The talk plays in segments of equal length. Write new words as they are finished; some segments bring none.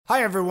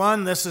Hi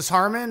everyone, this is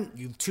Harmon.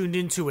 You've tuned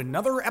into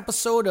another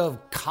episode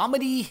of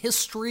Comedy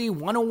History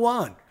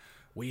 101.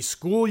 We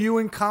school you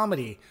in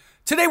comedy.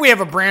 Today we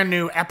have a brand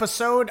new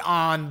episode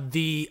on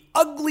the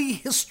ugly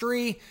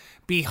history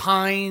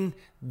behind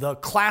the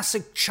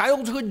classic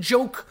childhood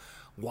joke,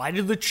 "Why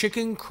did the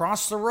chicken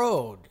cross the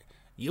road?"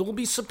 You'll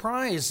be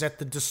surprised at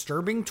the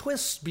disturbing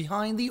twists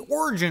behind the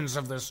origins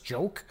of this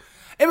joke.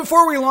 And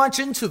before we launch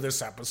into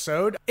this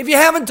episode, if you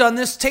haven't done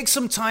this, take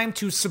some time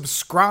to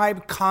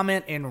subscribe,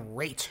 comment, and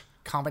rate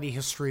Comedy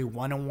History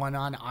 101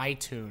 on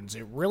iTunes.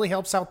 It really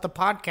helps out the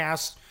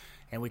podcast,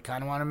 and we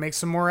kind of want to make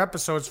some more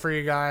episodes for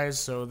you guys,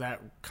 so that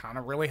kind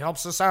of really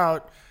helps us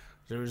out.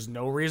 There's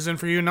no reason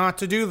for you not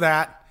to do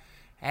that.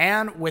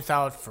 And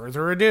without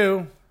further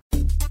ado...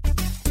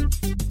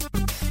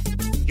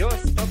 You're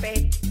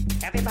stupid.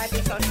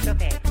 Everybody's so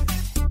stupid.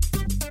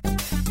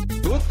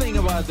 Good thing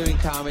about doing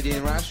comedy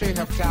in Russia, you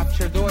have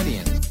captured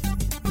audience.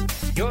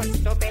 You're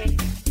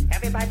stupid.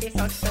 Everybody's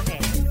so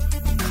stupid.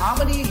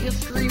 Comedy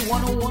History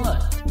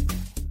 101.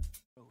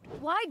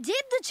 Why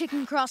did the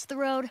chicken cross the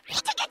road?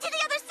 To get to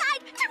the other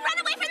side, to run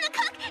away from the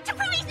cook, to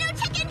prove he's no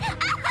chicken.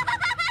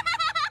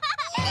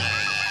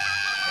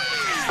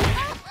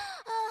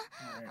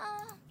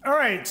 All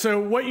right, so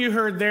what you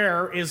heard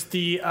there is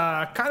the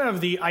kind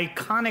of the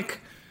iconic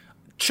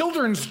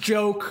children's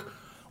joke,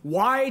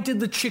 "Why did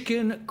the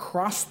chicken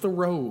cross the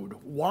road?"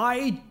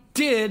 Why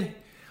did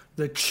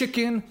the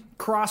chicken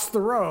cross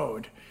the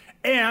road?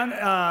 And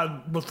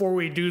before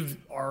we do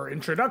our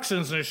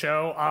introductions in the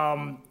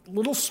show,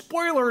 little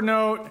spoiler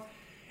note,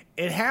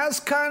 it has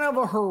kind of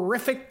a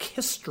horrific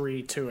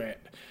history to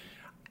it.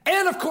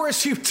 And of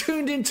course, you've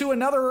tuned into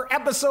another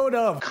episode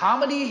of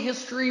Comedy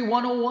History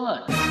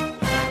 101.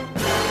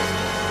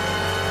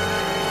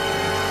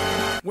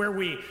 Where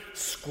we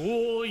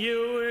school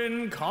you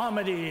in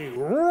comedy.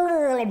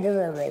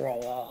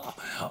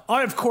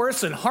 I, of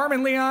course, am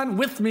Harmon Leon.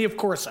 With me, of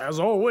course, as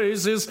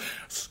always, is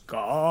Scott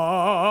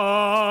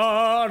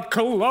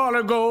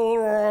Kalanigo.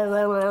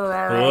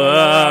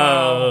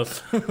 Wow.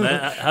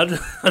 Man,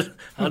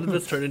 how did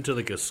this turn into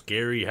like a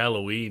scary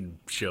Halloween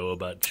show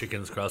about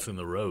chickens crossing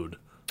the road?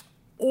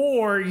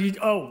 Or,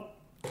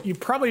 you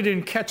probably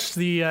didn't catch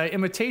the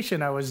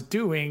imitation I was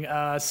doing.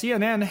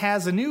 CNN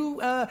has a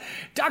new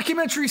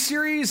documentary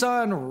series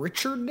on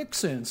Richard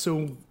Nixon,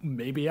 so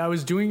maybe I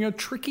was doing a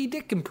Tricky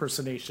Dick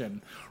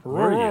impersonation.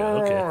 Were you?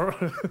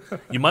 Okay.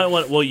 You might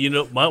want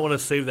to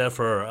save that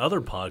for our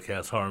other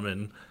podcast,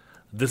 Harmon.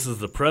 This is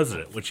the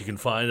President, which you can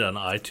find on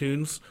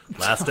iTunes,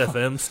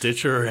 Last.fm,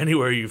 Stitcher, or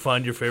anywhere you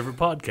find your favorite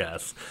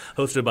podcasts.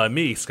 Hosted by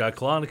me, Scott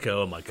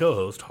Kalanico, and my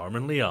co-host,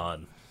 Harmon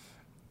Leon.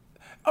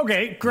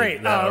 Okay,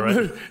 great.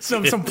 Right.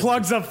 Some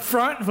plugs up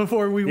front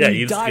before we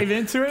dive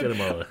into it. Get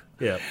them on.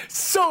 Yeah.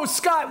 So,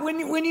 Scott,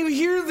 when you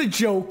hear the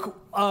joke,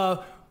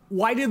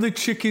 "Why did the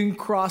chicken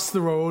cross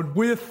the road?"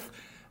 with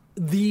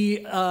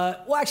the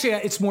actually,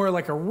 it's more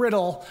like a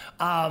riddle.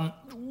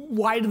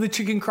 Why did the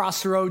chicken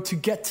cross the road to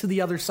get to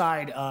the other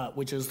side?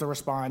 Which is the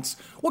response.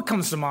 What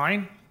comes to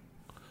mind?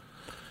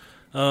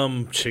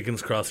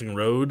 Chickens crossing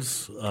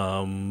roads,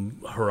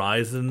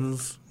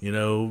 horizons.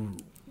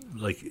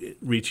 Like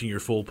reaching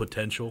your full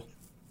potential.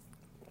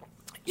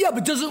 Yeah,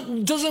 but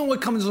doesn't what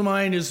comes to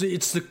mind is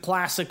it's the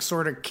classic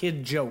sort of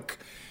kid joke.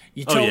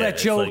 You tell that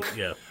joke,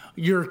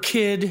 you're a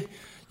kid,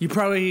 you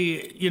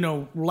probably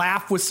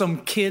laugh with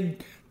some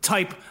kid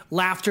type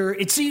laughter.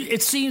 It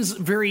seems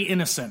very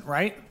innocent,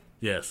 right?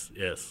 Yes.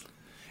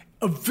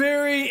 A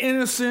very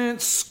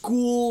innocent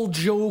school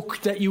joke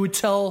that you would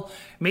tell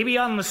maybe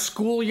on the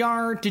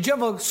schoolyard. Did you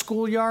have a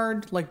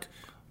schoolyard like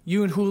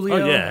you and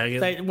Julio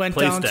that went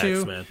down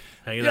to? Man.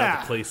 Hanging out at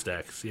the play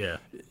stacks, yeah.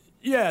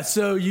 Yeah,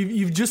 so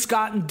you've just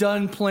gotten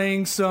done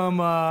playing some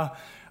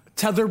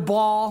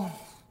tetherball.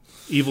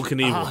 Evel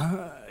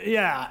Knievel.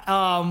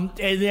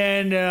 And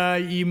then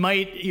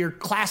your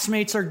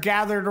classmates are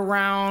gathered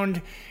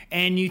around,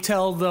 and you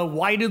tell the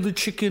 "Why did the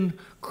chicken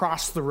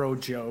cross the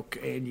road?" joke,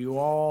 and you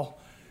all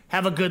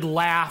have a good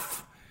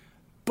laugh.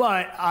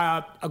 But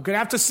I'm going to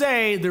have to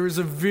say there is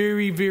a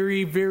very,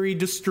 very, very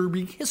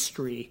disturbing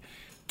history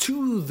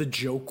to the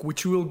joke,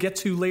 which we'll get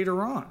to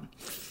later on.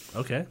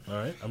 Okay, all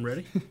right, I'm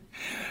ready.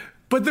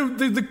 But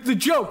the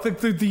joke,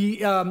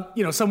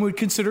 some would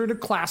consider it a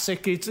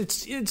classic.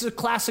 It's a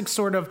classic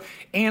sort of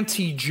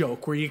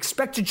anti-joke where you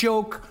expect a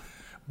joke,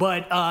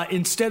 but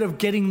instead of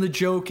getting the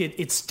joke,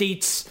 it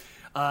states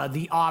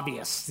the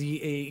obvious.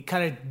 It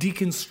kind of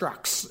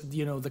deconstructs,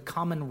 the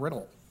common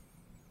riddle.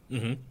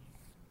 Mm-hmm.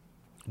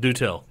 Do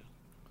tell.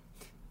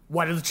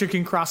 Why did the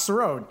chicken cross the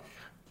road?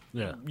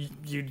 Yeah.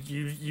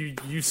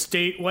 You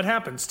state what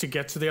happens to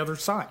get to the other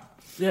side.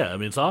 Yeah, I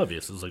mean, it's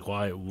obvious. It's like,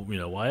 why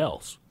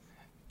else?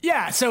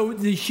 Yeah, so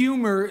the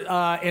humor,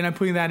 and I'm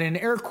putting that in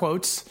air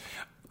quotes,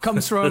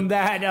 comes from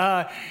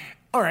that.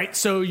 All right,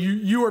 so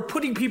you are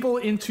putting people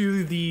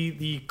into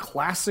the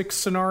classic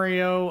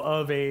scenario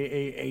of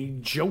a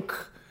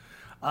joke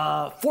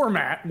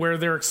format where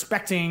they're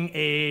expecting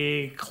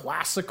a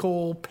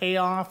classical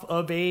payoff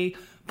of a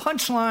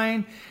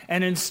punchline,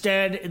 and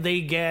instead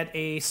they get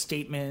a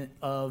statement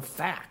of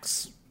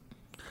facts.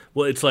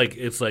 Well, it's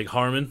like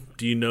Harmon.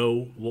 Do you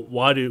know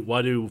why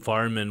do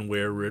firemen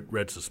wear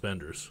red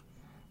suspenders?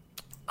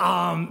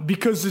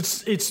 Because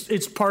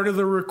it's part of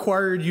the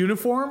required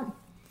uniform.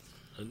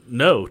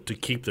 No, to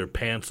keep their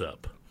pants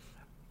up.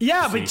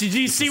 Yeah, but did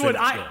you see what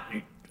I?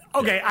 Yeah.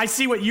 Okay, I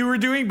see what you were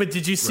doing, but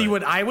did you see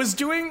what I was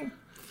doing?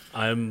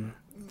 I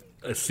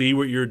see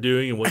what you're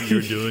doing, and what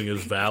you're doing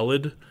is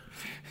valid,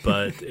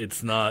 but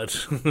it's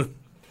not.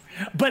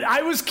 But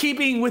I was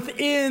keeping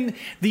within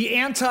the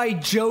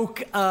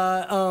anti-joke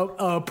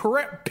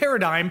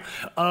paradigm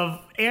of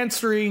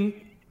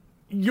answering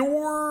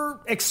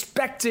your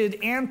expected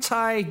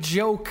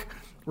anti-joke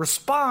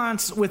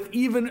response with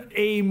even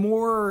a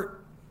more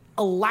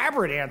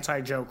elaborate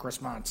anti-joke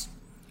response.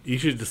 You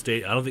should just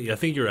state. I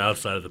think you're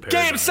outside of the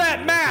paradigm. Game,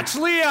 set, match,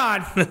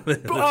 Leon. Ole,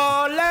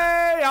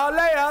 ole,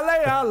 ole,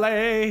 ole.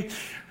 I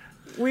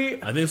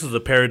think this is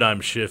a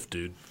paradigm shift,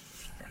 dude.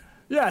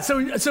 Yeah,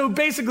 so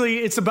basically,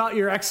 it's about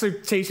your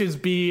expectations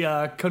be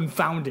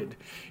confounded,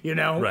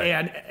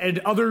 Right. and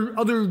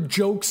other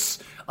jokes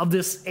of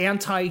this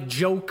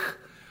anti-joke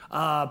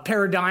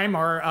paradigm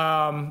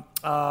are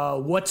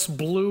what's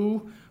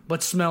blue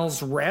but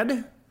smells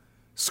red.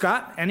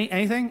 Scott,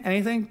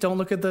 anything? Don't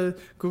look at the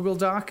Google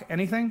Doc.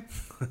 Anything?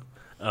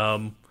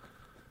 No,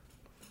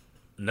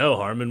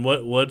 Harmon.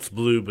 What's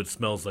blue but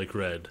smells like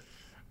red?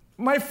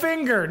 My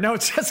finger. No,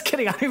 just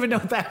kidding. I don't even know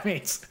what that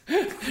means. Do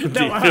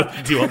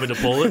you want me to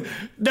pull it?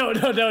 No.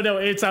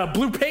 It's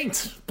blue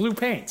paint. Blue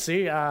paint.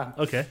 See?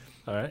 Okay.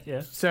 All right.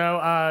 Yeah.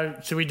 So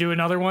should we do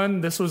another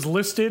one? This was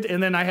listed,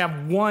 and then I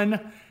have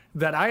one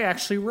that I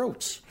actually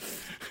wrote.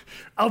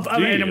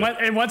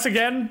 And once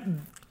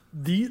again,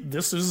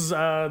 this is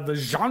the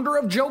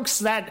genre of jokes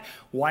that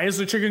Why Is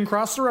the Chicken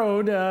Cross the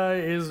Road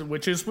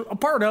which is a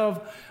part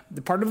of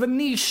the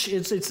niche.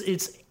 It's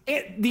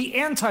the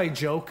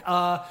anti-joke.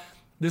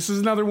 This is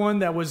another one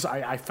that was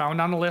I found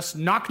on the list.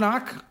 Knock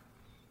knock.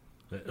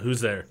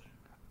 Who's there?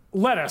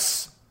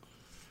 Lettuce.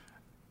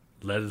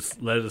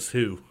 Lettuce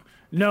who?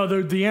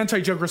 No, the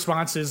anti-joke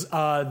response is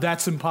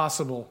that's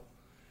impossible.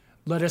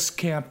 Lettuce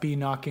can't be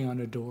knocking on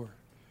a door.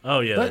 Oh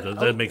yeah,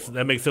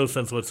 that makes no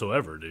sense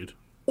whatsoever, dude.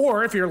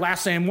 Or if your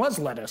last name was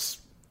Lettuce.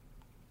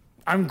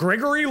 I'm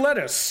Gregory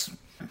Lettuce.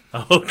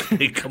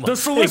 Okay, come on. The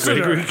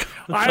solicitor. Hey,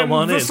 Gregory, come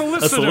on the in.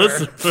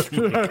 solicitor.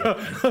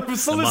 I'm a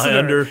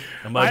solicitor.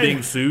 Am I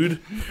being sued?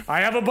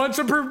 I have a bunch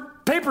of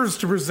papers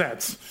to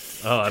present.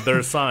 Oh, I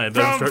better sign.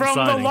 From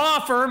signing. the law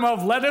firm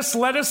of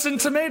Lettuce, and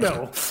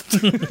Tomato.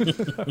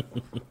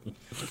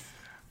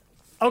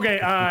 Okay,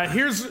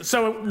 once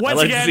I'd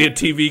like again, to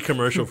see a TV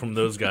commercial from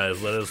those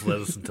guys.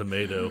 Lettuce, and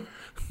Tomato.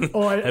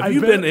 Oh, Have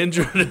you been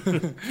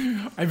injured?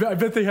 I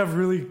bet they have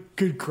really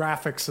good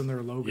graphics in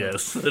their logo.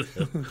 Yes.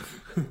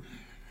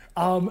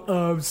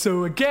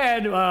 So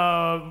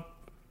again,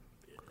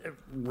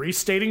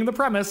 restating the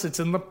premise, it's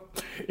in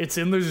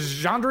the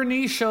genre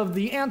niche of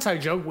the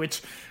anti-joke,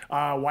 which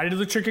Why Did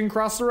the Chicken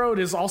Cross the Road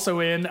is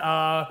also in.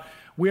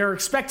 We are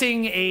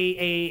expecting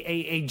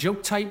a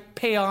joke type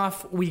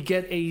payoff. We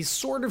get a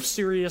sort of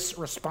serious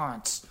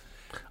response.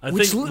 Go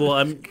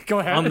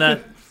ahead. On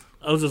that,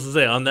 I was just to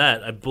say on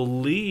that.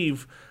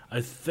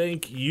 I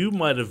think you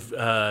might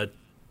have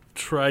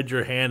tried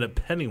your hand at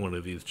penning one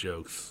of these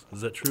jokes.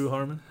 Is that true,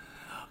 Harmon?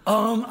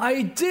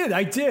 I did.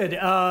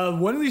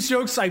 One of these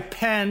jokes I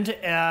penned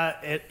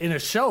in a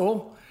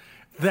show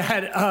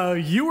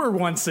that you were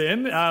once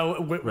in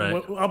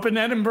up in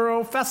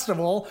Edinburgh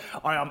Festival.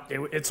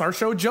 It's our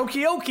show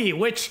Jokey-Okie,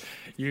 which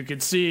you can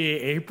see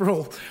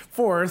April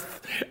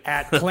 4th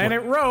at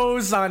Planet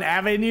Rose on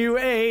Avenue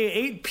A,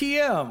 8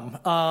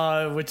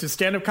 p.m., which is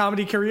stand-up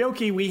comedy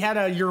karaoke. We had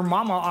a Your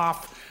Mama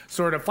Off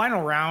sort of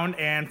final round,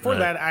 and for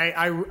that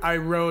I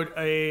wrote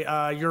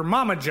a Your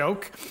Mama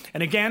joke.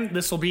 And again,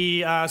 this will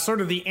be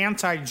sort of the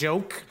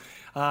anti-joke.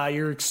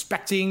 You're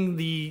expecting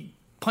the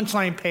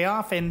punchline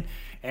payoff, and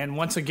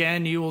once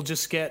again, you will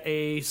just get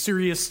a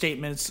serious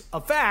statements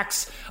of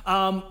facts.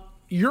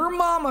 Your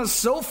mama's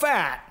so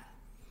fat.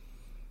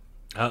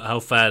 How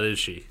fat is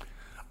she?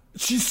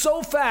 She's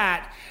so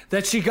fat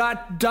that she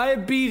got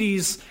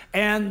diabetes,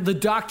 and the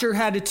doctor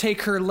had to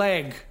take her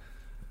leg.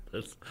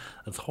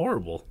 That's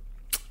horrible.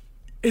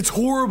 It's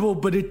horrible,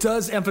 but it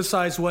does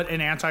emphasize what an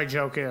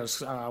anti-joke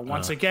is.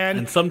 Once again,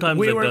 and sometimes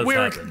it does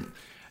happen.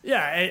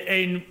 Yeah,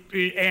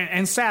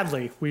 and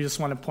sadly, we just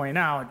want to point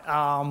out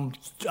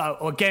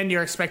again,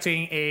 you're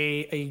expecting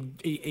a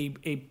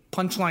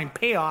punchline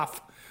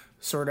payoff,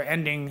 sort of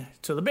ending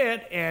to the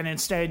bit, and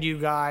instead you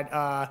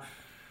got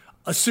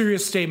a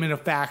serious statement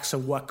of facts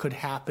of what could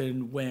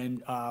happen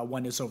when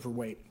one is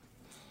overweight.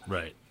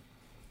 Right.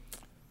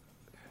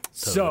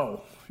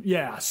 Totally.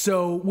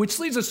 So which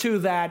leads us to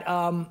that.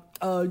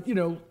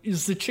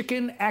 Is the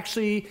chicken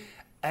actually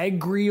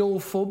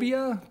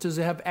agriophobia? Does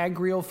it have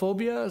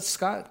agriophobia,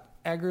 Scott?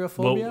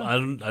 Agriophobia? Well,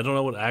 I don't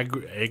know what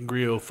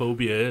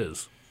agriophobia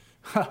is.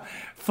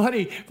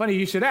 Funny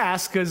you should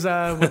ask, because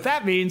what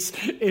that means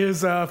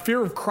is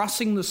fear of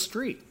crossing the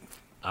street.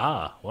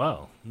 Ah,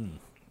 wow.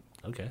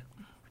 Okay.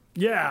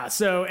 Yeah.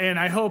 So, and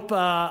I hope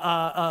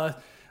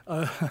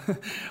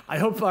I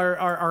hope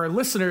our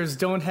listeners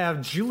don't have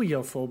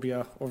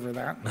geliophobia over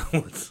that.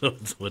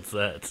 What's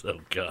that? Oh,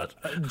 God.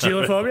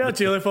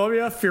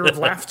 Geliophobia, fear of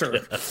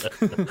laughter.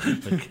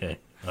 Okay.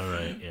 All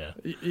right. Yeah.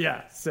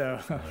 Yeah. So,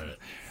 All right.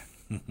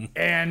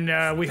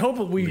 and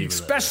we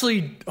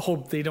especially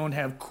hope they don't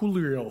have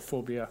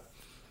coulrophobia.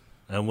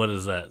 And what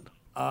is that?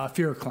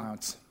 Fear of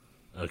clowns.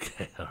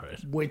 Okay. All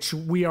right. Which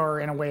we are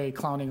in a way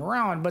clowning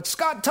around. But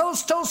Scott, tell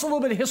us a little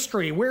bit of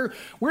history. Where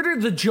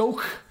did the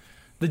joke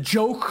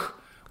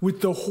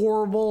with the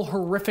horrible,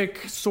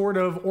 horrific sort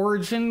of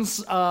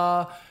origins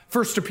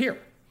first appear?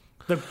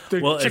 The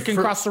chicken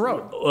crossed the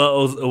road.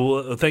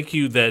 Well, thank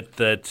you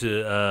thank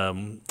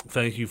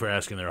you for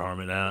asking there,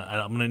 Harmon.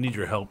 I'm going to need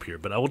your help here,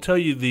 but I will tell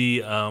you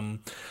the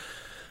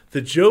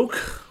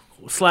joke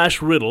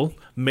 / riddle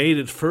made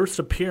its first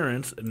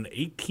appearance in an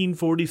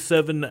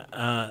 1847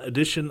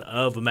 edition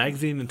of a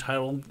magazine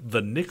entitled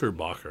The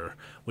Knickerbocker,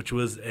 which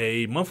was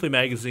a monthly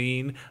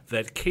magazine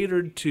that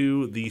catered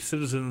to the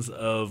citizens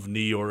of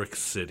New York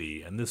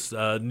City. And this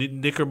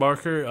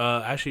Knickerbocker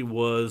actually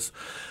was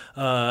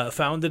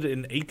founded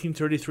in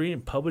 1833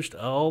 and published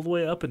all the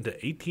way up into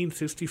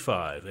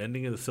 1865,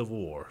 ending in the Civil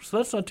War. So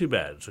that's not too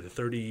bad. It's like a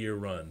 30-year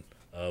run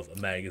of a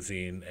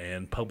magazine,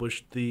 and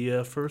published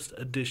the first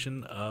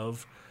edition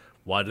of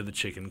Why Did the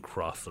Chicken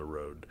Cross the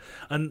Road?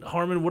 And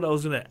Harmon, what I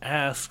was going to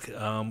ask,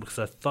 because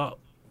I thought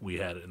we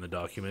had it in the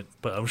document,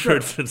 but I'm sure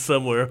it's in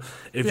somewhere.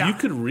 If you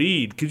could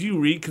read,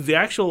 because the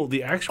actual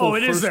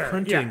it is first there.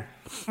 printing.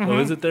 Yeah. Oh,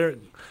 is it there?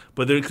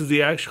 But because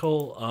the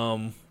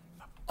actual.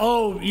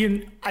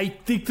 I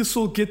think this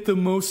will get the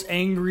most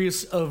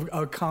angriest of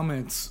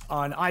comments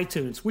on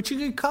iTunes, which you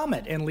can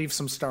comment and leave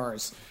some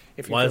stars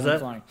if you're feeling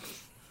inclined.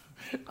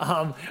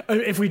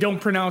 If we don't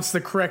pronounce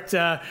the correct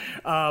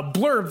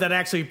blurb that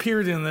actually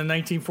appeared in the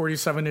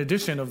 1947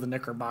 edition of the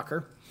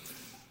Knickerbocker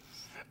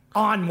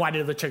on Why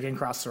Did the Chicken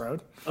Cross the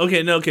Road?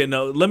 Okay, no.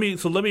 Let me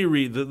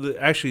read.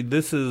 Actually,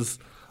 this is.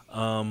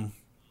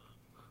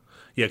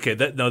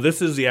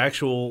 This is the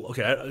actual.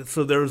 Okay,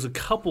 so there was a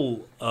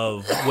couple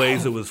of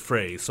ways it was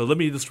phrased. So let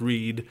me just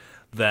read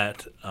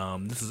that.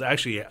 This is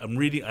actually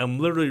I'm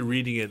literally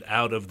reading it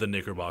out of the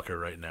Knickerbocker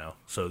right now.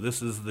 So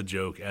this is the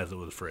joke as it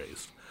was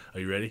phrased. Are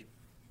you ready?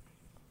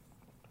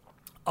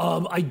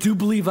 I do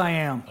believe I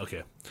am.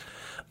 Okay.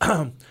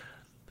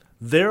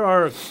 There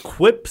are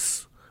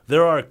quips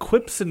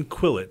and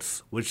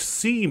quillets which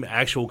seem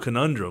actual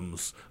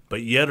conundrums,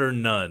 but yet are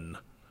none.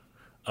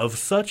 Of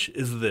such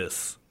is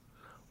this: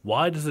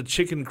 why does a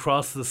chicken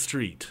cross the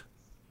street?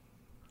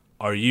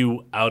 Are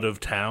you out of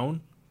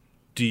town?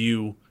 Do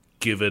you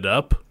give it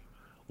up?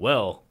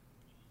 Well,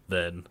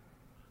 then,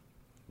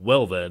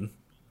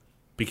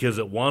 because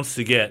it wants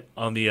to get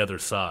on the other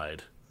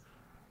side.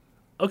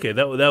 Okay,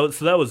 that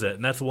was it,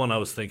 and that's the one I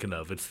was thinking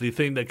of. It's the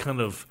thing that kind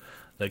of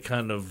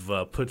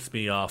puts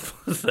me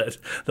off. That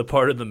the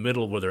part in the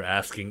middle where they're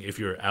asking if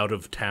you're out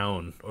of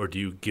town or do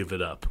you give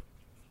it up.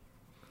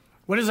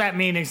 What does that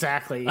mean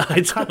exactly?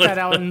 I cut that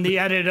out in the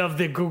edit of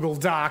the Google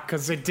Doc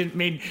because it didn't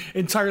make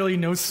entirely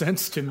no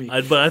sense to me.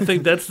 But I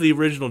think that's the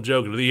original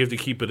joke. I think you have to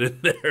keep it in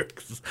there,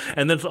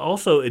 and then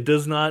also it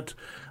does not.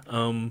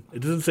 It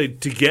doesn't say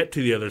to get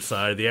to the other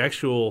side. The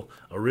actual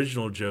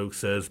original joke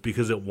says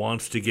because it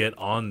wants to get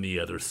on the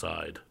other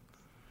side.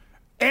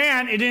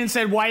 And it didn't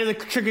say why did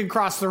the chicken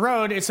cross the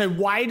road. It said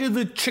why did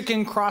the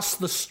chicken cross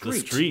the street?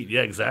 The street,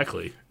 yeah,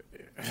 exactly.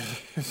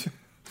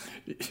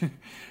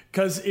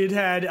 Because it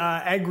had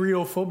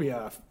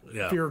agriophobia,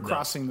 fear of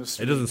crossing the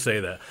street. It doesn't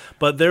say that.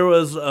 But there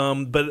was,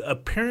 but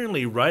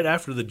apparently right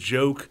after the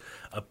joke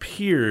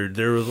appeared,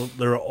 there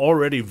were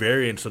already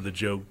variants of the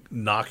joke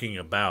knocking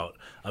about,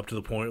 up to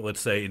the point,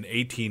 let's say, in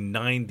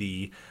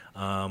 1890,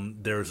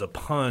 there's a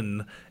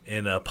pun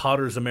in a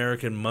Potter's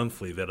American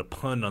Monthly that a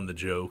pun on the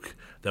joke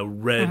that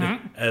read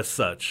as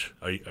such.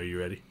 Are you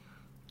ready?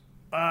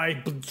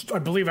 I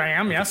believe I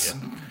am, yes.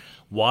 Yeah.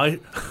 Why?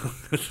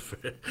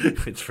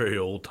 It's very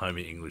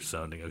old-timey English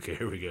sounding. Okay,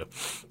 here we go.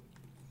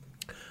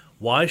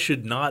 Why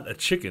should not a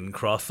chicken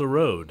cross the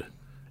road?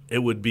 It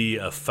would be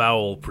a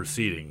foul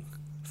proceeding.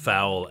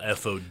 Foul,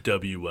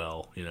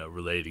 F-O-W-L,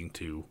 relating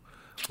to,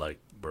 like,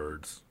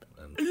 birds.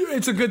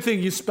 It's a good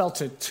thing you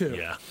spelt it too.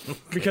 Yeah.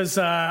 Because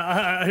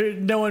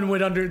no one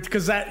would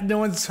because no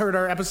one's heard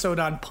our episode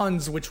on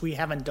puns, which we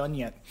haven't done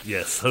yet.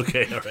 Yes.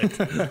 Okay. All right.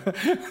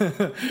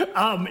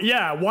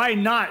 Yeah. Why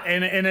not?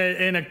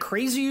 In a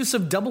crazy use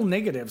of double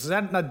negatives. Is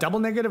that a double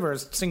negative or a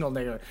single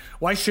negative?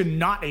 Why should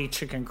not a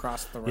chicken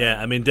cross the road?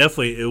 Yeah. I mean,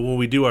 definitely. When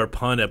we do our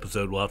pun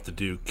episode, we'll have to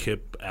do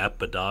Kip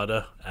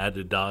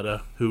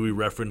Adidata, who we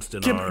referenced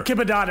in Kip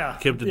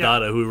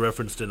Adada, who we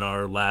referenced in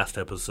our last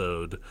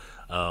episode.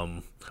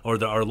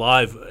 Our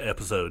live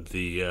episode,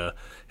 the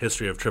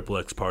history of Triple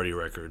X Party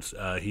Records.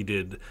 He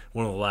did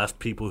one of the last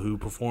people who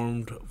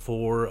performed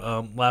for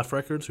Laugh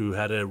Records, who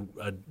had a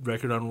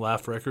record on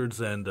Laugh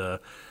Records, and I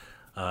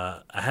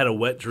Had a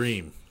Wet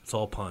Dream. It's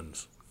all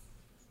puns.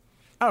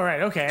 All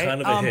right, okay.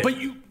 Kind of a hit but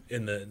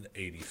in the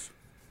 80s.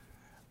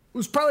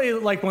 was probably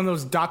like one of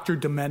those Dr.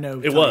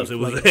 Demento. It was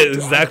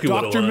exactly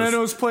what it was. Dr.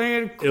 Demento's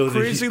playing. It was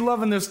Crazy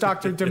loving this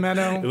Dr.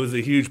 Demento. It was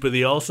a huge, but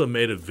they also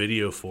made a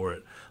video for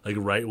it, like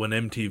right when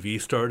MTV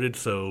started.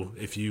 So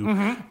if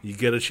you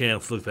get a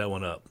chance, look that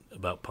one up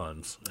about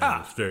puns.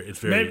 And it's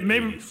very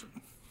maybe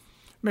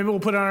we'll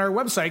put it on our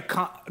website,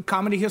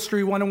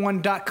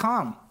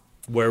 comedyhistory101.com.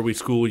 Where we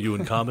school you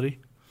in comedy.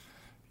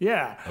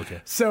 Yeah.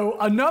 Okay. So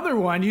another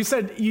one, you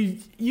said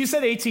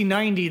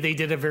 1890 they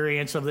did a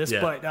variant of this,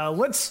 but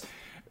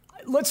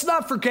let's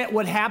not forget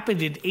what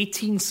happened in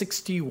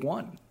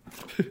 1861,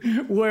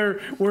 where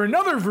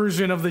another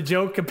version of the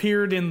joke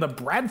appeared in the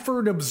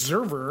Bradford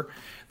Observer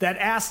that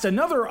asked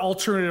another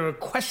alternative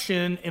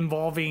question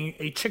involving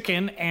a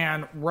chicken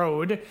and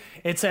road.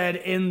 It said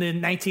in the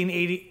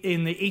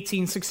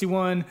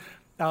 1861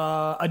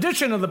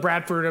 edition of the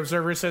Bradford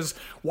Observer, says,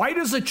 "Why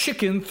does a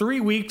chicken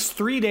 3 weeks,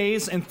 3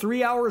 days, and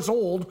 3 hours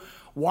old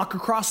walk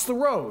across the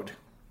road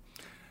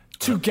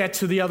to get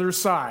to the other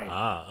side?"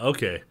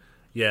 Okay,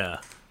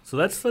 yeah. So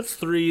that's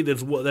three.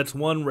 That's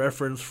one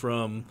reference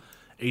from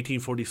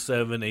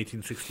 1847,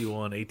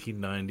 1861,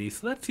 1890.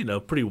 So that's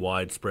pretty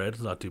widespread.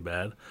 It's not too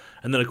bad.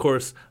 And then of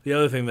course the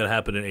other thing that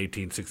happened in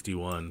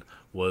 1861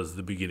 was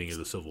the beginning of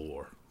the Civil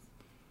War.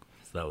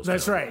 So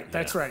that's right.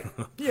 That's right.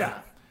 Yeah.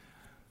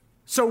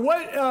 So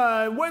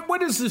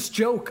what is this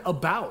joke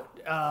about?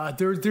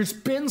 There's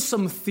been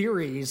some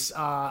theories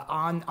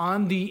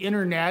on the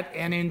internet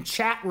and in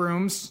chat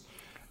rooms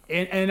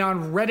and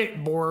on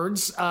Reddit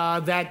boards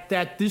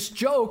that this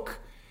joke,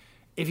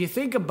 if you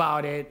think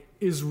about it,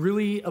 is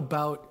really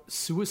about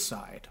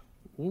suicide.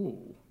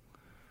 Ooh.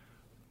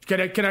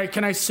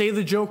 Can I say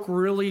the joke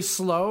really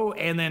slow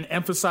and then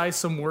emphasize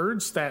some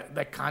words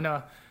that kind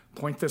of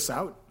point this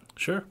out?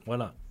 Sure, why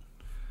not?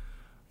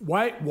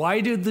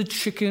 Why did the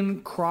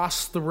chicken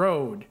cross the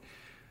road?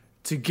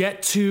 To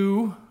get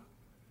to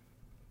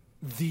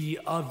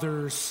the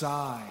other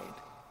side.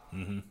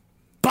 Mm-hmm.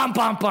 Bum,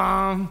 bum,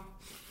 bum.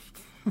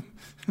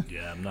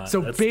 Yeah, I'm not.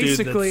 So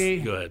basically,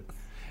 go ahead.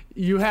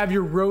 You have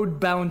your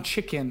road-bound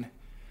chicken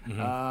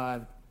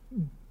kind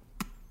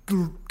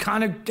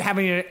of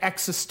having an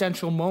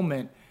existential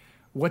moment.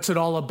 What's it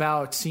all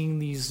about? Seeing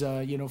these,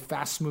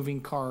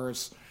 fast-moving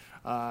cars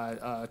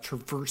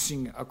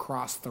traversing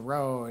across the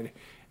road.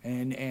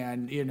 And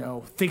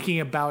thinking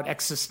about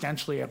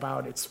existentially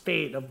about its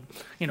fate of,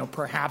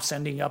 perhaps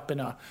ending up in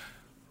a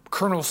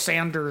Colonel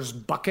Sanders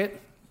bucket,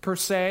 per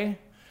se.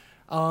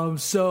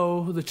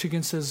 So the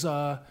chicken says,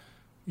 why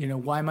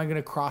am I going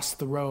to cross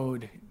the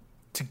road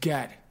to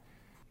get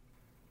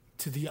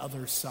to the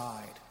other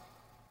side?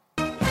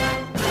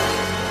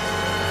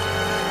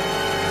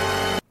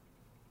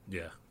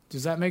 Yeah.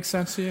 Does that make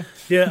sense to you?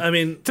 Yeah, I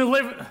mean... To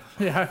live...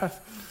 Yeah.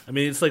 I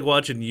mean, it's like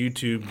watching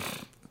YouTube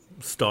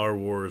Star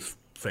Wars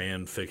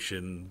fan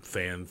fiction,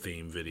 fan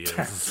theme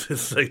videos.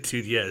 It's like,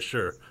 dude, yeah,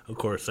 sure. Of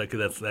course,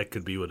 that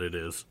could be what it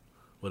is.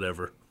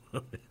 Whatever.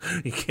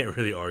 You can't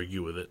really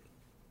argue with it.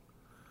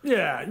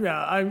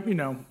 Yeah,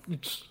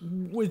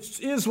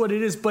 which is what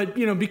it is. But,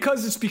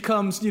 because it's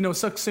become,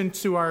 sucks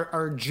into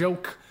our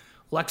joke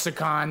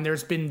lexicon,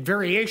 there's been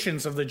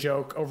variations of the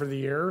joke over the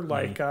year,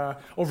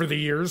 over the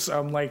years.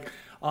 Why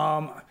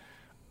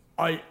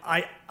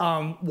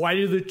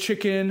did the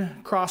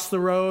chicken cross the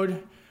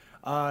road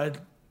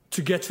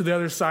to get to the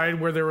other side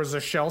where there was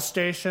a Shell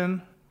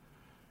station?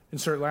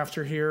 Insert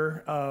laughter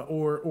here.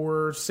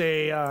 Or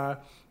say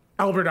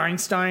Albert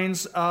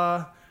Einstein's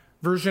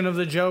version of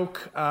the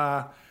joke.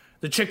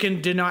 The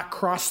chicken did not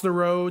cross the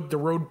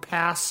road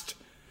passed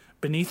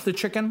beneath the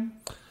chicken.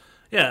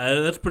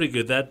 Yeah, that's pretty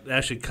good. That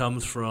actually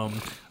comes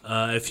from,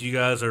 if you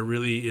guys are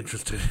really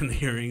interested in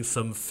hearing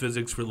some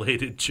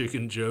physics-related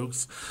chicken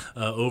jokes,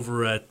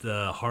 over at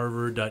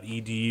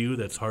harvard.edu,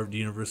 that's Harvard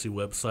University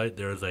website,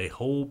 there's a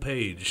whole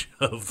page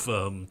of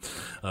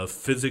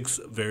physics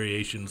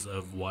variations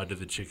of why did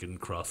the chicken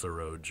cross the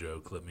road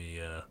joke.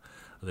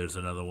 There's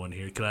another one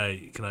here.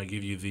 Can I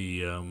give you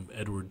the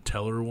Edward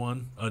Teller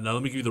one? Now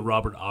let me give you the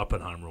Robert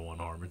Oppenheimer one,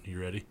 Harmon.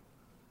 You ready?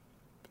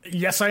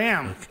 Yes, I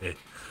am. Okay.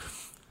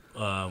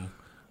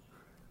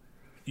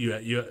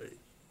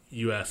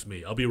 You ask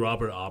me. I'll be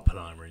Robert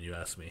Oppenheimer, and you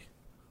ask me.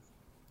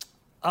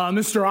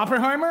 Mr.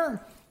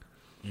 Oppenheimer?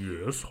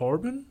 Yes,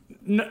 Harmon?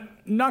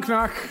 Knock,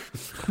 knock.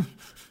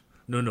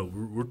 No,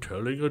 we're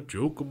telling a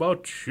joke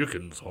about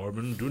chickens,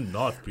 Harmon. Do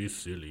not be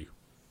silly.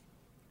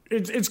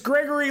 It's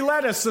Gregory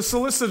Lettuce, the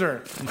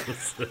solicitor.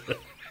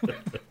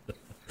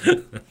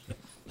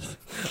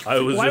 Why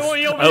won't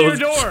you open your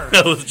door?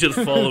 I was just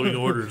following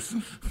orders.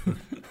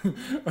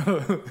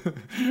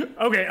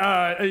 Okay,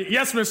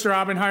 yes, Mr.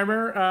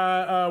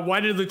 Oppenheimer. Why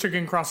did the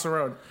chicken cross the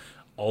road?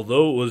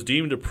 Although it was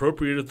deemed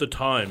appropriate at the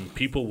time,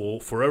 people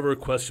will forever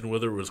question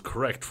whether it was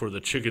correct for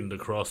the chicken to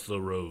cross the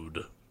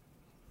road.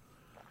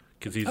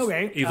 Because he's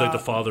like the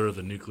father of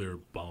the nuclear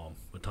bomb,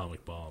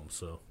 atomic bomb,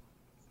 so...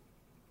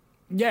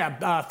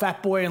 Yeah,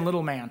 Fat Boy and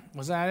Little Man.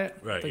 Was that it?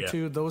 Right,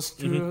 those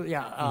two,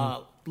 yeah.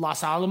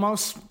 Los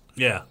Alamos?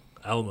 Yeah.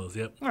 Alamos,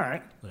 yep. All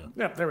right.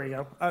 Yep, there we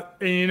go.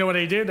 And you know what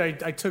I did? I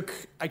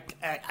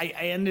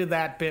ended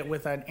that bit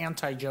with an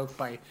anti-joke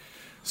by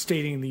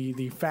stating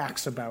the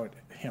facts about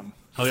him.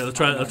 Oh yeah, let's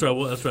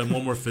try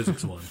one more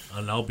physics one,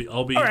 and I'll be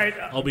All right.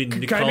 I'll be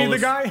Can I be the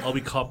guy? I'll be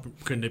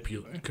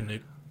Copernicus.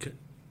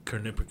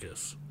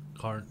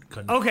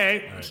 Okay, All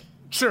right.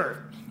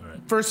 sure. All right.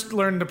 First,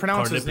 learn to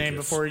pronounce his name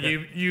Carnificus, before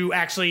you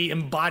actually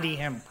embody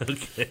him.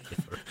 Okay.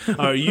 All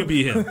right, you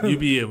be him. You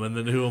be him, and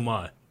then who am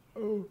I?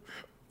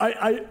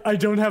 I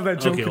don't have that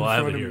joke Okay, well, in I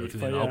have front it of here. me. Okay,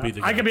 then but, I'll be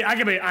the guy. I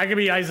could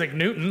be Isaac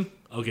Newton.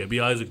 Okay, be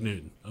Isaac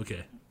Newton.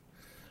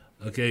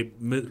 Okay,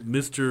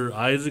 Mr.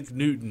 Isaac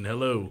Newton.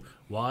 Hello.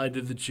 Why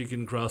did the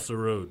chicken cross the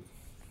road?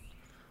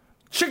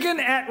 Chicken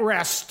at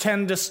rest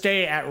tend to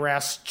stay at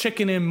rest.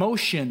 Chicken in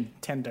motion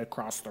tend to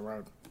cross the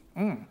road.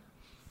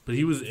 But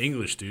he was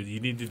English, dude.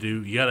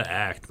 You gotta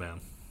act,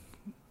 man.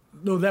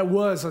 No, that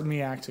was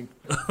me acting.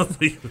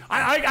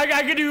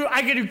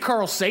 I could do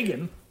Carl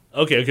Sagan.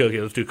 Okay.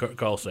 Let's do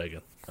Carl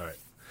Sagan. All right.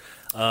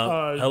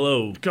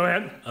 Hello. Go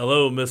ahead.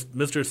 Hello,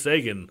 Mr.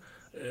 Sagan.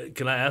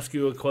 Can I ask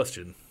you a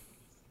question?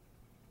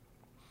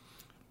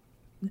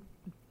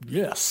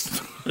 Yes.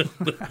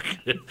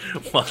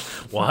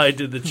 Why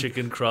did the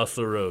chicken cross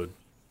the road?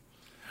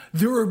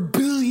 There are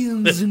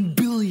billions and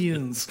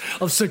billions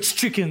of such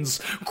chickens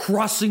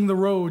crossing the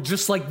road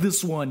just like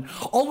this one,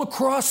 all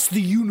across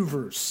the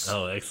universe.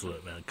 Oh,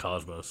 excellent, man.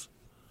 Cosmos.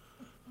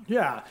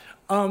 Yeah.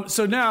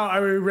 So now,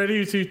 are we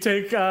ready to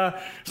take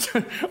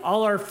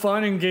all our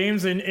fun and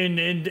games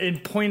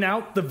and point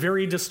out the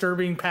very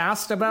disturbing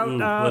past about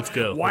let's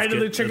go. Why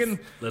did the chicken...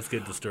 Let's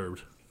get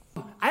disturbed.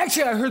 I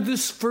heard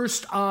this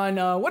first on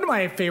one of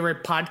my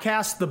favorite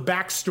podcasts, the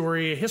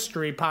Backstory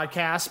History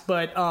podcast,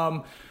 but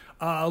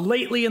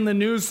lately in the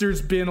news,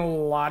 there's been a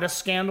lot of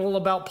scandal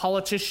about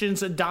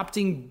politicians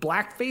adopting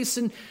blackface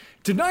and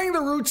denying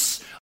the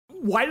roots.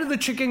 Why did the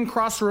chicken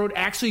cross the road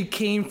actually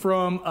came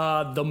from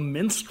the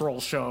minstrel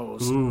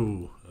shows.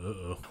 Ooh,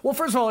 uh-oh. Well,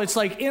 first of all, it's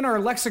like in our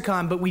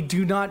lexicon, but we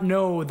do not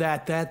know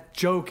that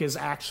joke is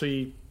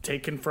actually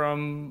taken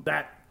from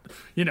that,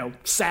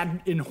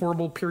 sad and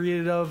horrible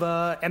period of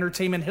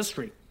entertainment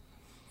history.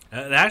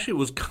 And actually, it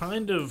was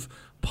kind of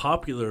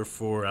popular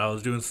I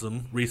was doing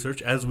some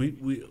research, as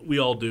we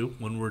all do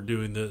when we're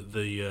doing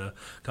the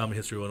Comedy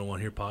History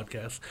 101 here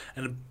podcast.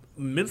 And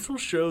minstrel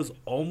shows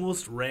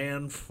almost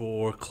ran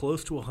for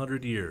close to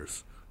 100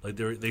 years. Like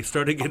they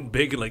started getting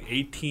big in like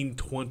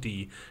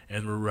 1820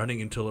 and were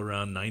running until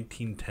around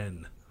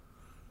 1910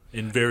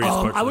 in various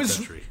parts of the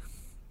country.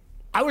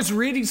 I was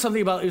reading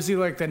something about, it was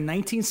either like the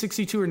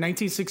 1962 or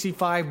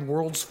 1965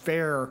 World's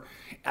Fair.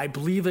 I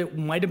believe it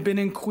might have been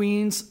in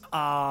Queens,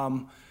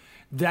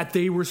 that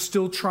they were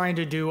still trying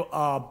to do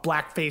a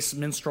blackface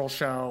minstrel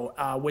show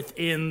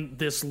within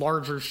this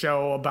larger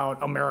show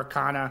about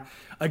Americana.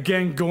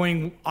 Again,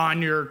 going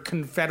on your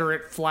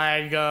Confederate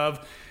flag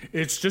of,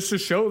 it's just a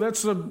show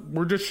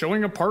we're just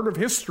showing a part of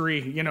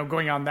history,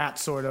 going on that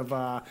sort of,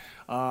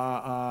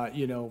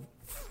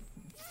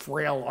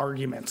 frail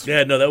argument.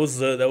 Yeah, no,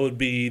 that would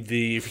be if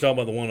you're talking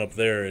about the one up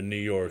there in New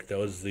York, that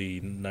was the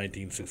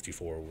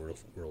 1964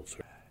 World's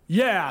Fair.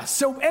 Yeah,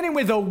 so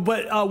anyway, though,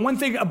 but one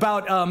thing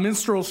about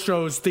minstrel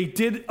shows, they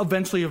did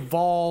eventually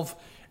evolve,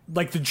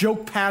 like the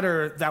joke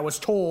pattern that was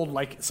told,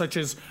 like such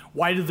as,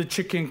 why did the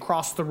chicken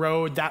cross the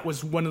road? That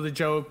was one of the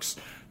jokes,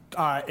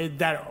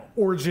 that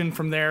origin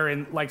from there,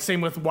 and like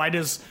same with, why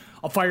does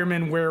a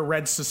fireman wear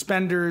red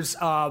suspenders?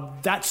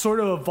 That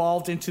sort of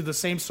evolved into the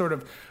same sort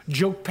of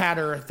joke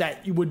pattern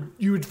that you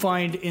would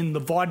find in the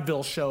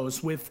vaudeville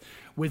shows with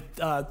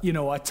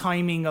a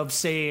timing of,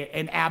 say,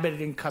 an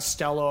Abbott and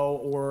Costello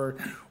or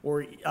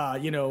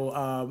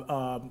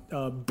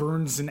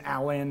Burns and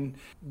Allen,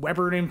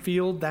 Weber and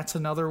Field. That's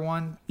another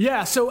one.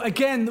 Yeah. So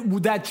again,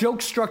 that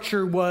joke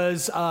structure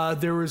was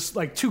there was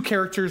like two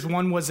characters.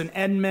 One was an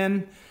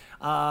Edman.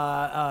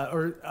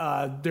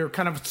 They're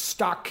kind of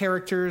stock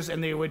characters,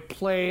 and they would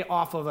play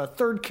off of a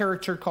third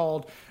character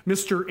called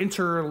Mr.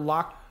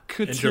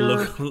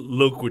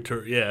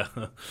 Interlocutor, yeah.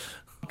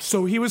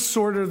 So he was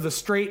sort of the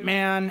straight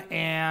man,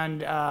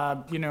 and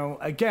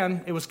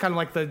again, it was kind of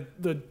like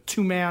the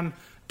two-man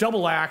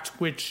double act,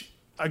 which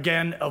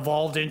again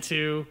evolved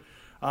into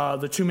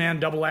the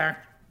two-man double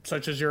act,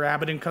 such as your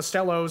Abbott and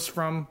Costellos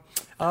from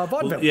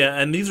vaudeville. Well, yeah,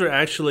 and these are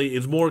actually,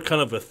 it's more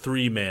kind of a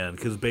three-man,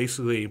 because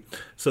basically,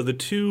 so the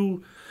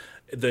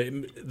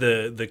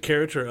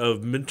character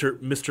of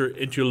Mr.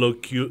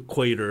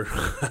 Interlocutor,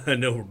 I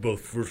know we're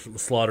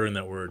slaughtering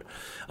that word.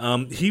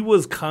 He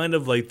was kind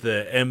of like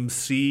the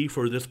MC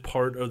for this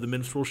part of the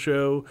minstrel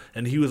show,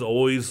 and he was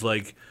always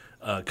like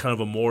kind of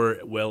a more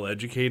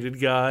well-educated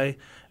guy.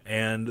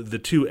 And the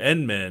two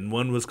N-men,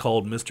 one was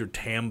called Mr.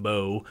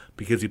 Tambo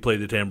because he played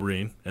the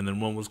tambourine, and then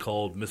one was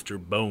called Mr.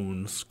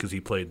 Bones because he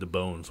played the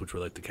bones, which were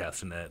like the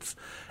castanets.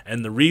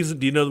 And the reason,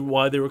 do you know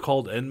why they were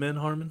called N-men,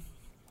 Harmon?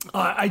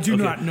 I do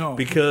not know.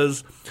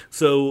 Because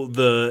so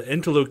the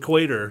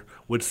interlocutor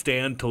would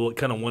stand to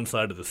kind of one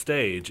side of the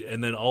stage,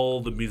 and then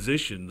all the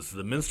musicians,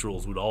 the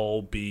minstrels, would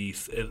all be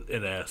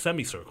in a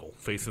semicircle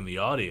facing the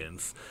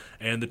audience,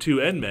 and the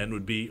two end men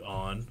would be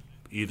on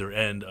either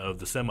end of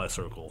the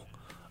semicircle,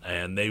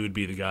 and they would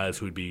be the guys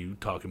who would be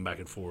talking back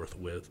and forth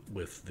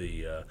with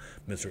the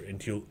Mr.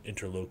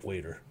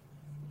 Interlocutor.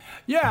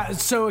 Yeah,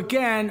 so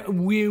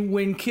again,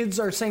 when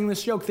kids are saying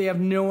this joke, they have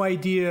no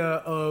idea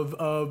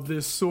of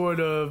this sort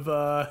of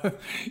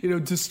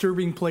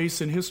disturbing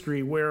place in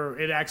history where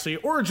it actually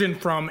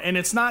originated from, and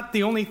it's not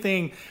the only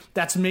thing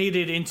that's made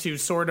it into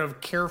sort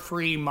of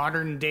carefree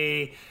modern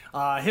day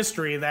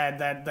history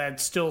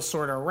that's still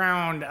sort of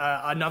around.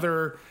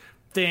 Another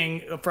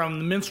thing from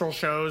the minstrel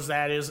shows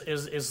that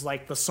is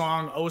like the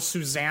song "Oh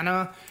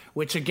Susanna,"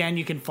 which again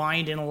you can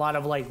find in a lot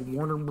of like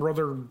Warner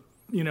Brother,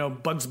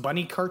 Bugs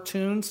Bunny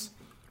cartoons.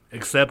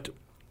 Except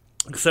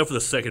for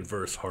the second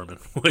verse, Harmon,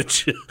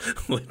 which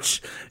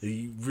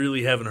you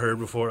really haven't heard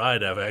before.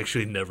 I've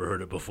actually never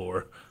heard it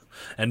before.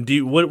 And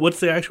what's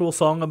the actual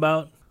song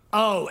about?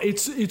 Oh,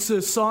 it's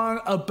a song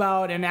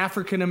about an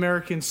African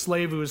American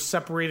slave who was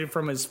separated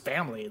from his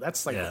family.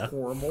 That's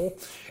horrible.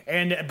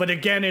 But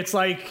again, it's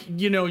like,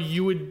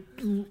 you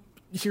would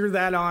hear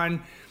that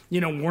on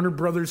Warner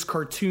Brothers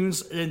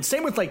cartoons, and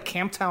same with like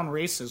Camptown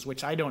Races,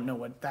 which I don't know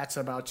what that's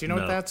about. Do you know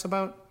what that's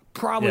about?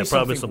 Probably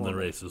something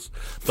races.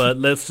 But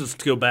let's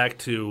just go back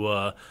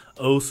to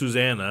 "Oh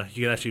Susanna."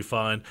 You can actually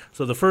find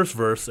the first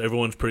verse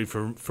everyone's pretty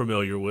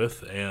familiar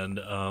with, and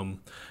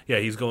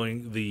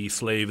the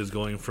slave is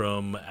going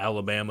from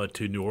Alabama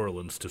to New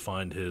Orleans to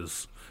find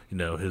his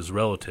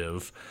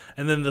relative,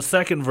 and then the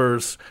second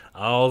verse.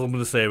 All I'm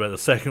going to say about the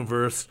second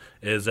verse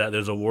is that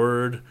there's a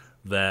word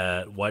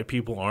that white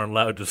people aren't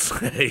allowed to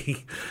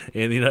say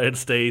in the United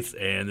States,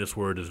 and this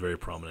word is very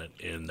prominent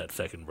in that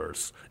second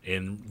verse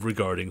in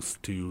regarding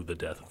to the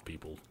death of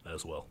people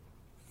as well.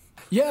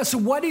 Yeah, so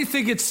why do you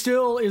think it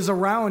still is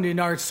around in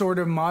our sort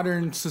of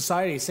modern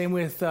society? Same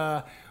with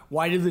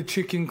why did the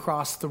chicken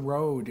cross the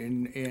road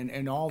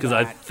and all that? Because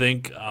I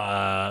think,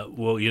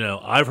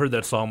 I've heard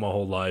that song my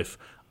whole life.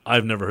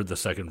 I've never heard the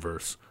second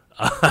verse.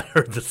 I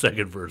heard the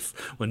second verse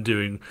when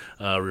doing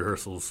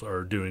rehearsals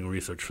or doing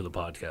research for the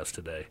podcast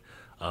today.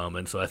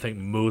 And so I think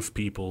most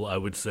people, I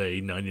would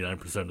say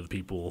 99% of the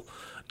people,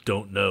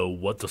 don't know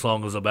what the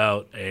song is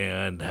about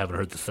and haven't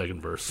heard the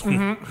second verse.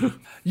 Mm-hmm.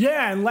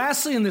 Yeah, and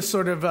lastly in this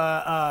sort of,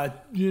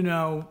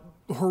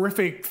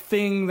 horrific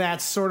thing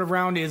that's sort of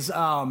around is,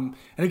 and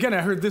again,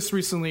 I heard this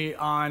recently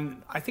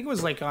on, I think it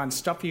was like on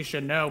Stuff You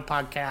Should Know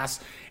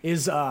podcast,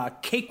 is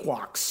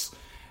cakewalks.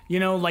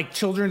 Like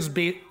children's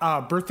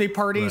birthday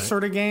party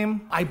sort of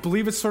game. I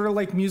believe it's sort of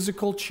like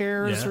musical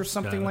chairs or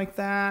something like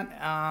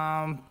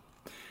that.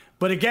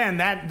 But again,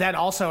 that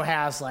also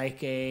has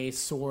like a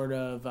sort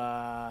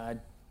of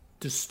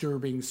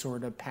disturbing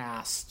sort of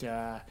past.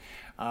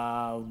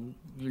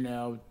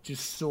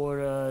 Just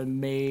sort of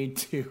made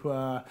to.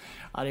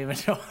 I don't even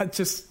know. It's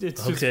just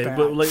bad.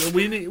 But like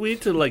we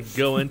need to like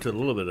go into a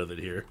little bit of it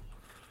here.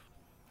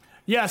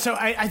 Yeah, so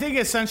I think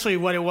essentially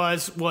what it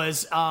was it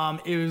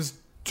was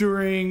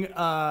during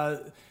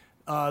the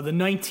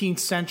 19th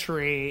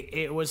century.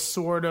 It was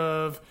sort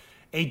of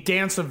a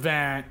dance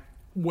event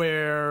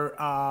where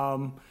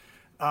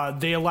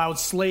they allowed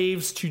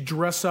slaves to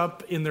dress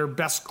up in their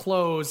best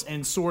clothes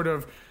and sort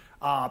of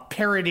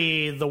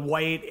parody the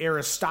white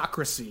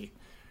aristocracy.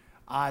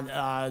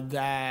 But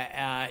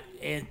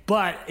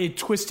it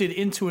twisted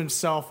into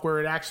himself where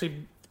it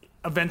actually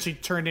eventually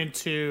turned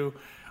into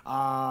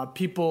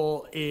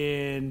people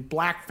in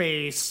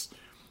blackface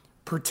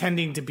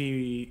pretending to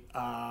be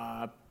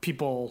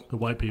people, the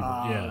white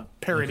people,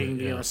 parodying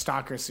the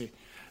aristocracy.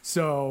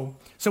 So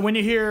when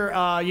you hear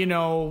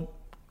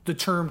the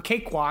term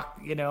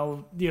cakewalk,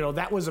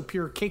 that was a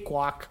pure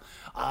cakewalk.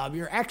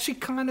 You're actually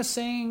kind of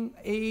saying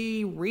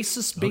a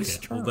racist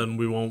based term. Well, then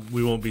we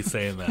won't be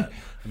saying that.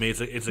 I mean,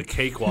 it's a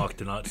cakewalk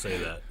to not say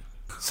that.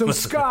 So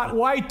Scott,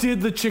 why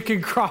did the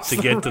chicken cross the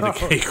road? To get to the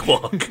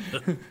cakewalk.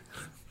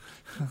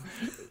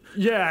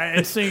 Yeah,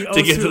 and sing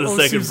to get to the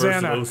second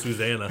Susanna. verse of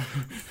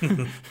 "Oh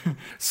Susanna."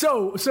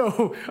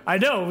 So I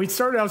know we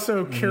started out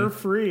so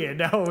carefree, and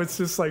now it's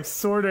just like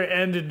sort of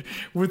ended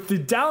with the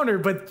downer.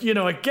 But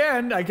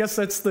again, I guess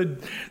that's the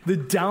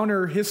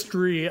downer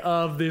history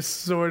of this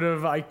sort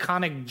of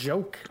iconic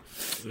joke.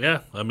 Yeah,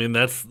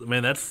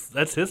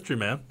 that's history,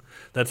 man.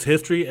 That's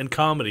history and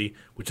comedy,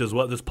 which is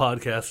what this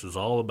podcast is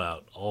all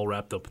about, all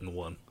wrapped up in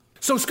one.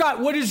 So, Scott,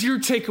 what is your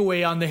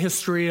takeaway on the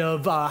history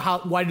of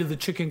why did the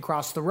chicken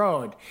cross the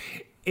road?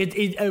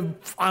 It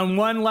on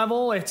one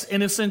level, it's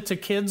innocent to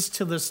kids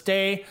to this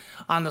day.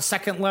 On the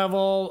second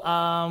level,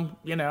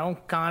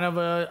 kind of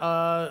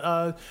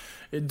a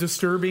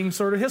disturbing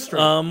sort of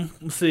history.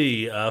 Let's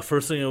see.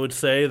 First thing I would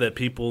say that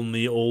people in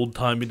the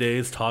old-timey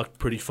days talked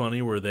pretty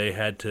funny where they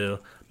had to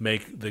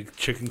make the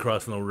chicken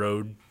crossing the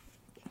road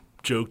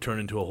joke turn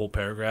into a whole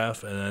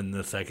paragraph, and then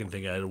the second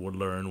thing I would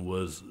learn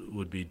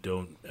would be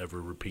don't ever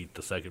repeat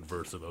the second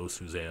verse of "Oh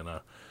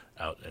Susanna,"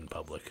 out in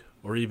public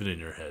or even in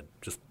your head.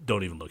 Just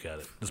don't even look at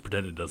it. Just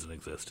pretend it doesn't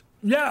exist.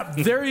 Yeah,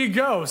 there you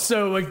go.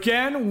 So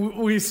again,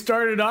 we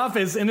started off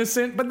as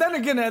innocent, but then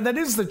again, that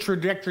is the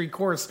trajectory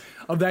course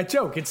of that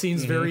joke. It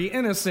seems very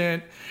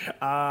innocent,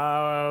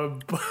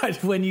 but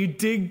when you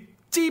dig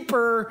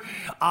deeper,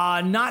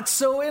 not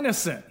so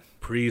innocent.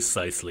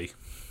 Precisely.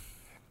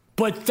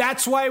 But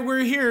that's why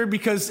we're here,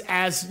 because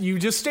as you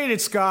just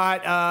stated,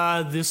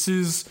 Scott, this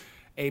is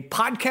a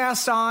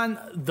podcast on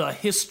the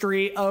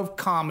history of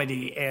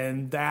comedy,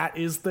 and that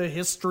is the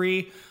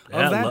history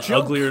of that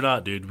joke. Ugly or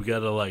not, dude, we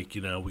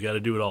gotta we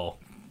gotta do it all.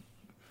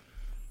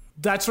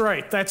 That's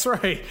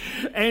right.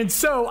 And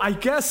so I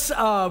guess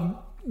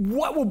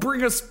what will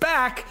bring us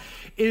back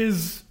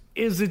is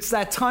it's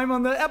that time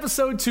on the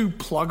episode to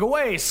plug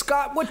away.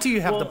 Scott, what do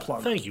you have to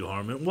plug? Thank you,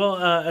 Harmon. Well,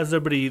 as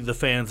everybody, the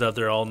fans out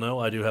there all know,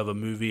 I do have a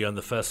movie on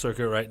the fest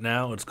circuit right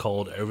now. It's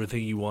called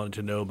Everything You Wanted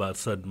to Know About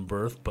Sudden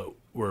Birth, but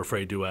we're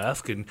afraid to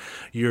ask. And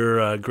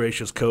your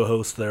gracious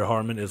co-host there,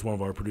 Harmon, is one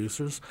of our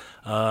producers.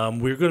 We're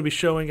going to be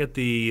showing at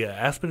the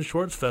Aspen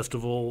Shorts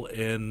Festival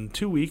in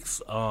 2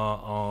 weeks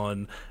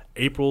on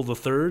April the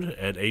 3rd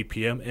at 8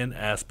 p.m. in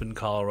Aspen,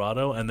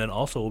 Colorado. And then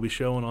also we'll be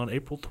showing on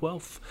April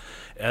 12th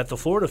at the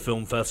Florida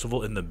Film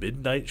Festival in the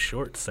Midnight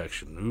Short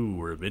section. Ooh,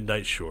 we're a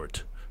Midnight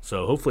Short.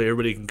 So hopefully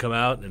everybody can come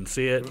out and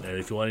see it. And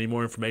if you want any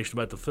more information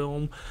about the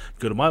film,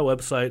 go to my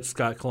website,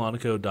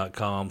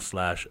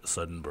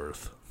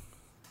 scottcolonico.com/suddenbirth.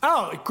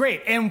 Oh,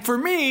 great. And for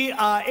me,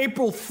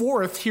 April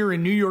 4th here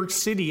in New York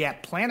City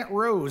at Planet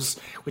Rose,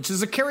 which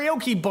is a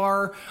karaoke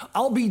bar,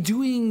 I'll be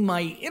doing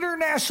my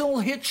international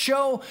hit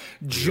show,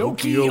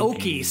 Jokey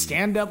Okie,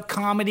 stand-up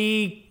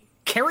comedy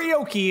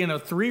karaoke in a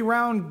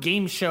 3-round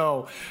game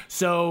show.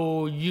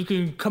 So you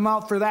can come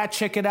out for that.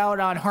 Check it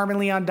out on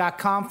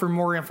harmonleon.com for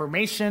more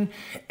information.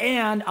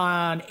 And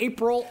on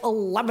April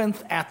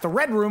 11th at the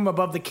Red Room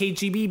above the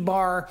KGB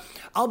bar,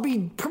 I'll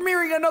be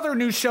premiering another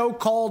new show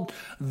called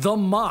The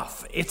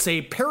Moth. It's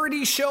a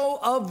parody show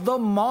of The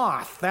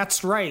Moth.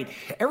 That's right.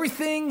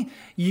 Everything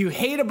you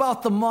hate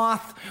about The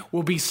Moth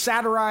will be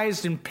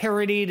satirized and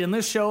parodied in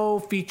this show,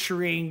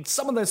 featuring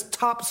some of the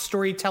top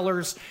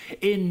storytellers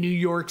in New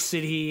York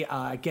City.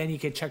 Again, you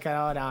can check it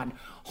out on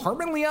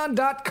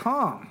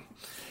harmonleon.com.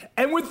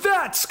 And with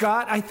that,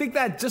 Scott, I think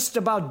that just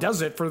about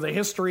does it for the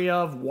history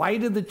of Why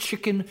Did the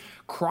Chicken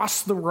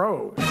Cross the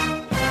Road?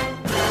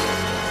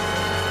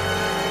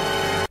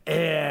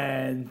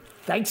 And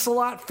thanks a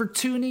lot for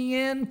tuning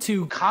in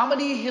to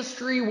Comedy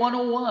History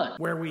 101,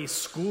 where we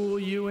school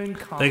you in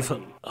comedy.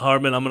 Thanks,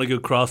 Harmon. I'm going to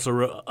go cross the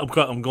road.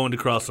 I'm going to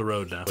cross the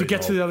road now. To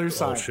get to the other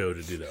side. Show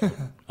to do that.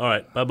 All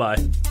right. Bye-bye.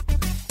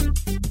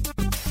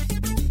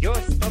 You're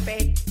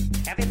stupid.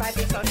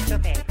 Everybody's so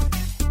stupid.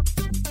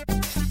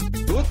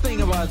 Good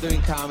thing about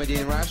doing comedy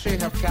in Russia, you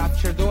have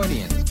captured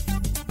audience.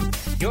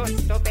 You're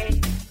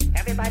stupid.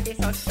 Everybody's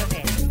so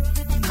stupid.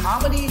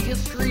 Comedy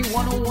History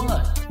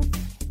 101.